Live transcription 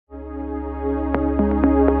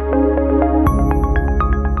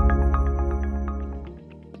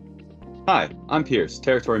I'm Pierce,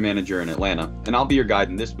 Territory Manager in Atlanta, and I'll be your guide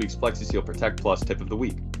in this week's FlexiSeal Protect Plus tip of the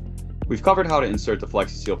week. We've covered how to insert the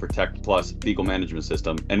FlexiSeal Protect Plus fecal management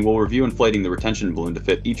system, and we'll review inflating the retention balloon to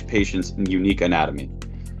fit each patient's unique anatomy.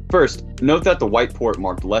 First, note that the white port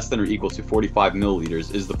marked less than or equal to 45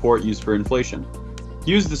 milliliters is the port used for inflation.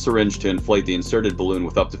 Use the syringe to inflate the inserted balloon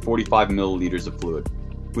with up to 45 milliliters of fluid.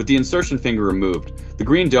 With the insertion finger removed, the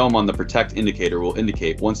green dome on the Protect indicator will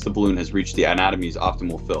indicate once the balloon has reached the anatomy's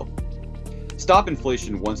optimal fill. Stop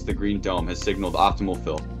inflation once the green dome has signaled optimal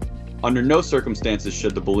fill. Under no circumstances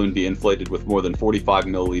should the balloon be inflated with more than 45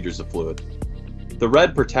 milliliters of fluid. The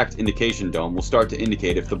red Protect indication dome will start to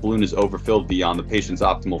indicate if the balloon is overfilled beyond the patient's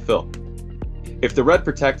optimal fill. If the red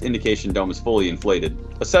Protect indication dome is fully inflated,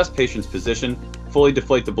 assess patient's position, fully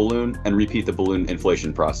deflate the balloon, and repeat the balloon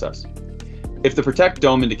inflation process. If the Protect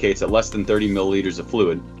dome indicates at less than 30 milliliters of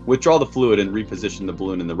fluid, withdraw the fluid and reposition the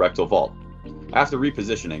balloon in the rectal vault. After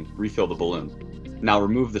repositioning, refill the balloon. Now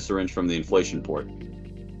remove the syringe from the inflation port.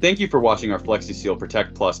 Thank you for watching our FlexiSeal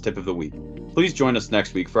Protect Plus tip of the week. Please join us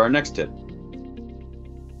next week for our next tip.